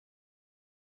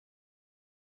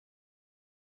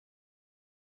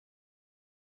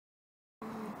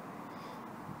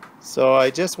So I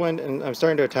just went and I'm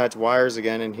starting to attach wires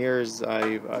again, and here's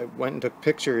I went and took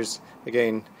pictures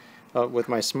again with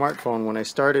my smartphone when I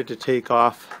started to take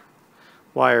off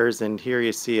wires, and here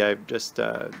you see I've just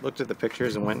looked at the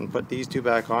pictures and went and put these two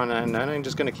back on, and then I'm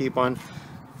just going to keep on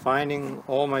finding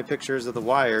all my pictures of the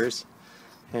wires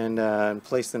and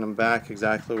placing them back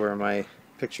exactly where my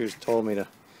pictures told me to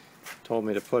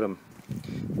put them.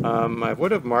 I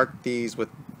would have marked these with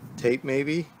tape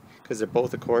maybe, because they're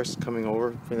both of course coming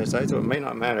over from the side, so it might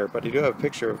not matter, but I do have a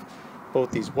picture of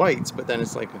both these whites, but then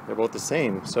it's like they're both the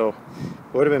same, so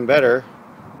it would have been better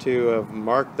to have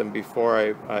marked them before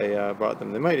I brought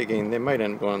them. They might end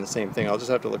up going on the same thing. I'll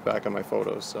just have to look back on my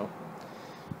photos. So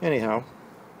anyhow,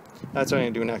 that's what I'm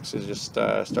going to do next, is just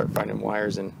start finding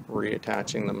wires and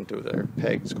reattaching them to their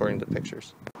pegs according to the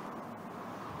pictures.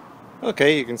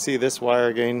 Okay, you can see this wire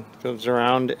again comes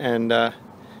around and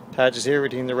attaches here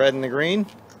between the red and the green.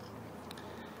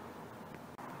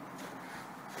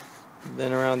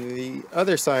 Then around the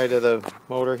other side of the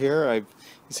motor here, you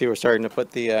see we're starting to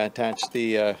put the attach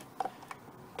the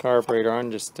carburetor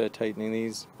on, just tightening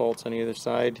these bolts on either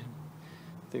side.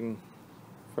 Putting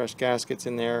fresh gaskets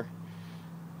in there,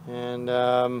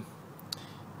 and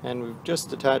we've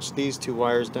just attached these two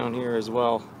wires down here as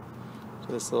well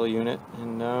to this little unit.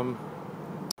 And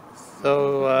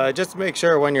so just to make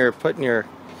sure when you're putting your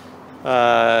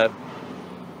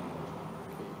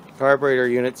carburetor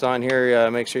units on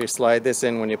here, make sure you slide this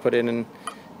in when you put it in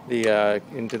the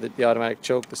into the automatic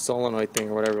choke, the solenoid thing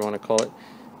or whatever you want to call it.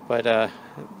 But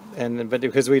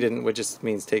because we didn't, which just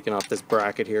means taking off this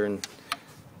bracket here and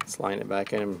sliding it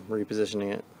back in and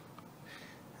repositioning it.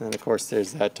 And then of course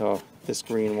there's that this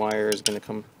green wire is going to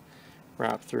come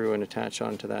wrap through and attach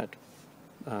onto that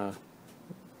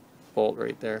bolt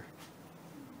right there.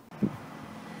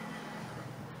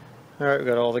 Alright, we've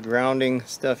got all the grounding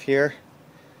stuff here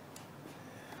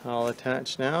all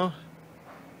attached now.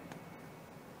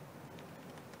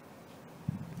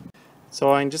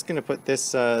 So I'm just going to put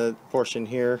this portion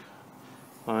here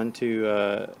onto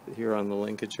here on the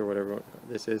linkage or whatever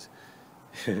this is.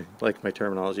 Like my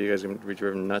terminology, you guys are going to be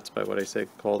driven nuts by what I say,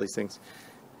 call these things.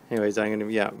 Anyways, I'm going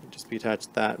to just be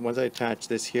attached that. Once I attach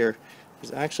this here,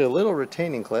 there's actually a little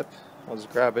retaining clip. I'll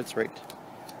just grab it. It's right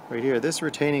here. This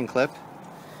retaining clip,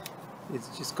 it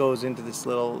just goes into this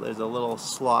little, there's a little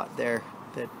slot there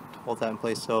that holds that in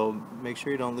place, so make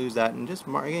sure you don't lose that, and just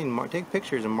take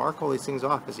pictures and mark all these things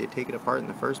off as you take it apart in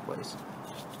the first place.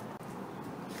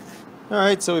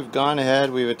 Alright, so we've gone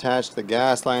ahead, we've attached the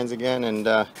gas lines again,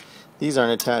 and these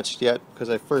aren't attached yet because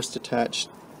I first attached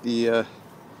the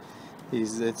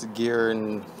it's gear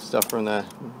and stuff from the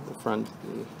front,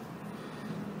 the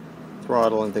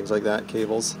throttle and things like that,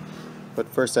 cables. But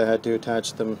first I had to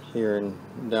attach them here and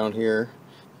down here.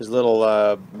 There's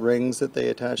little rings that they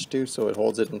attach to, so it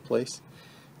holds it in place.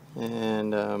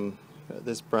 And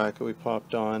this bracket we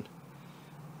popped on.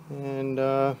 And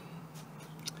yeah,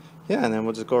 and then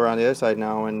we'll just go around the other side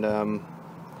now and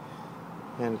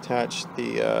attach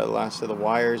the last of the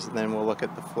wires, and then we'll look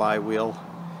at the flywheel,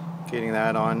 getting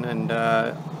that on. And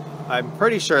I'm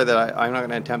pretty sure that I'm not going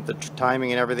to attempt the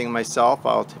timing and everything myself.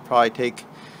 I'll probably take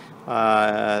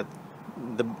the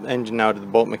engine out of the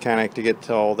bolt mechanic to get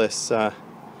to all this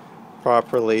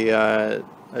properly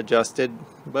adjusted,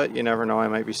 but you never know, I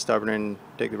might be stubborn and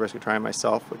take the risk of trying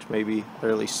myself, which may be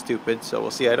utterly stupid. So we'll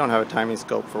see. I don't have a timing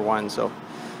scope for one, so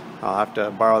I'll have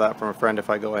to borrow that from a friend if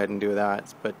I go ahead and do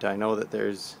that. But I know that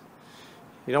you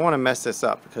don't want to mess this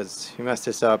up, because you mess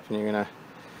this up and you're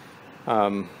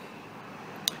gonna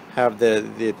have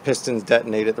the pistons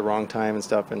detonate at the wrong time and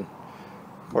stuff, and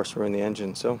of course ruin the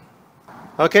engine. So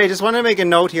okay, just want to make a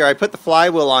note here. I put the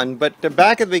flywheel on, but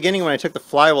back at the beginning when I took the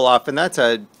flywheel off, and that's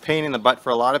a pain in the butt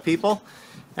for a lot of people,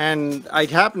 and I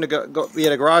happened to be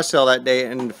at a garage sale that day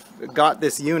and got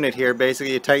this unit here.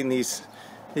 Basically you tighten these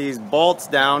bolts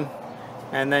down,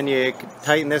 and then you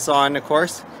tighten this on, of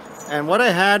course. And what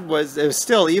I had was, it was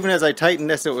still, even as I tightened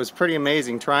this, it was pretty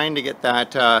amazing trying to get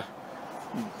that to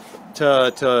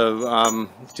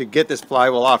get this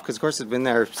flywheel off, because of course it's been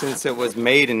there since it was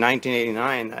made in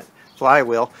 1989, that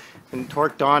flywheel, and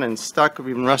torqued on and stuck,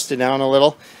 even rusted down a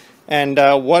little. And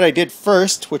what I did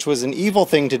first, which was an evil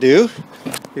thing to do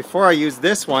before I used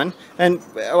this one, and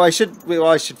I should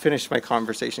finish my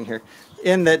conversation here,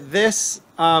 in that this,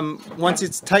 once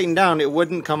it's tightened down, it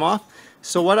wouldn't come off.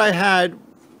 So what I had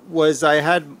was, I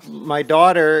had my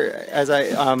daughter, as I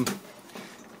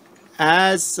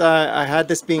had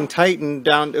this being tightened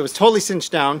down, it was totally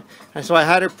cinched down, and so I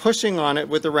had her pushing on it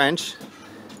with a wrench,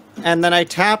 and then I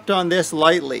tapped on this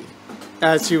lightly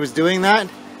as she was doing that,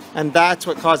 and that's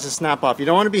what caused the snap off. You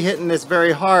don't want to be hitting this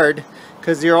very hard,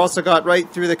 because you also got right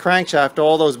through the crankshaft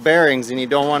all those bearings, and you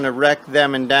don't want to wreck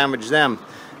them and damage them.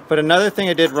 But another thing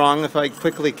I did wrong, if I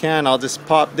quickly can, I'll just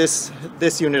pop this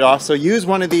unit off. So use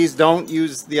one of these, don't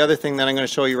use the other thing that I'm going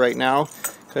to show you right now,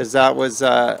 because that was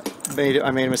I made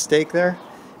a mistake there.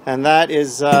 And that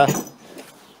is a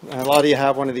lot of you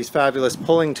have one of these fabulous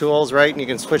pulling tools, right? And you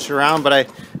can switch it around, but I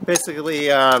basically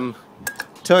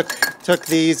took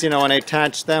these, and I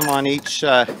attached them on each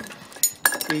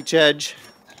edge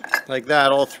like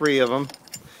that, all three of them,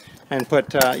 and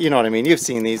put you know what I mean, you've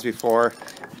seen these before.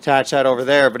 Attach that over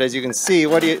there, but as you can see,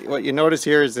 what you notice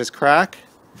here is this crack,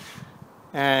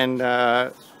 and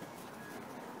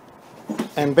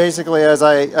basically as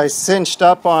I cinched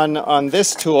up on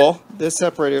this tool, this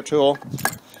separator tool,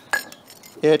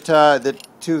 the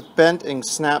tooth bent and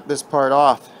snapped this part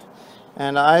off.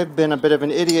 And I've been a bit of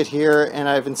an idiot here, and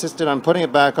I've insisted on putting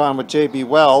it back on with JB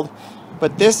Weld,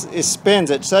 but this spins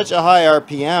at such a high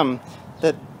RPM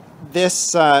that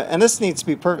this and this needs to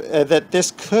be that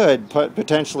this could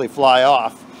potentially fly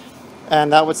off,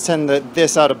 and that would send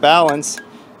this out of balance,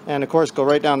 and of course go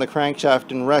right down the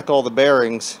crankshaft and wreck all the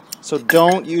bearings. So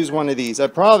don't use one of these.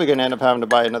 I'm probably going to end up having to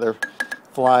buy another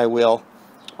flywheel.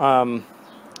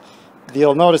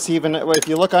 You'll notice even if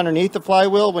you look underneath the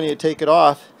flywheel when you take it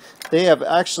off, they have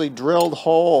actually drilled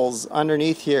holes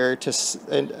underneath here to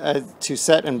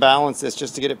set and balance this,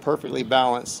 just to get it perfectly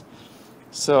balanced.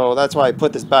 So that's why I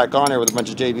put this back on here with a bunch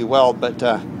of JB Weld, but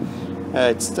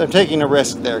I'm taking a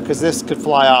risk there, because this could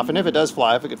fly off, and if it does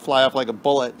fly off, it could fly off like a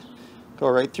bullet, go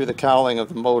right through the cowling of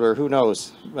the motor, who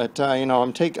knows. But I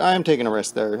am taking a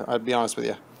risk there, I'll be honest with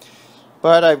you.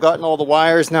 But I've gotten all the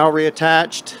wires now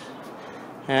reattached,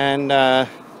 and the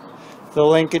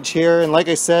linkage here, and like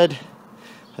I said,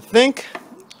 I think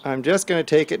I'm just going to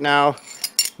take it now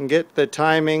and get the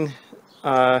timing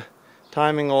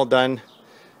all done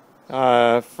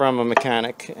from a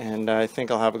mechanic, and I think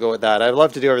I'll have a go at that. I'd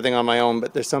love to do everything on my own,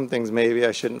 but there's some things maybe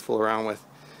I shouldn't fool around with.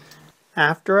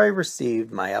 After I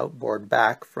received my outboard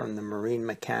back from the marine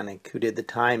mechanic who did the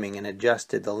timing and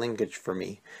adjusted the linkage for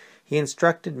me, he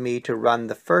instructed me to run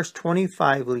the first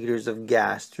 25 liters of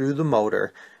gas through the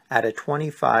motor at a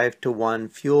 25:1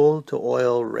 fuel to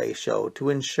oil ratio to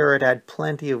ensure it had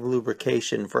plenty of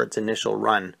lubrication for its initial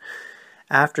run.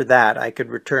 After that, I could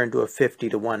return to a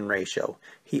 50:1 ratio.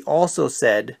 He also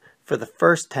said for the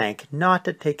first tank not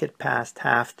to take it past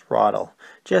half throttle,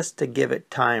 just to give it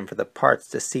time for the parts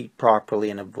to seat properly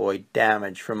and avoid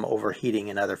damage from overheating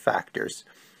and other factors.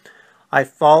 I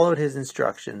followed his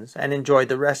instructions and enjoyed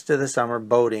the rest of the summer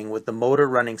boating with the motor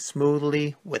running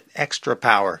smoothly with extra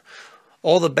power.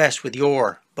 All the best with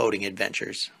your boating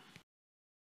adventures.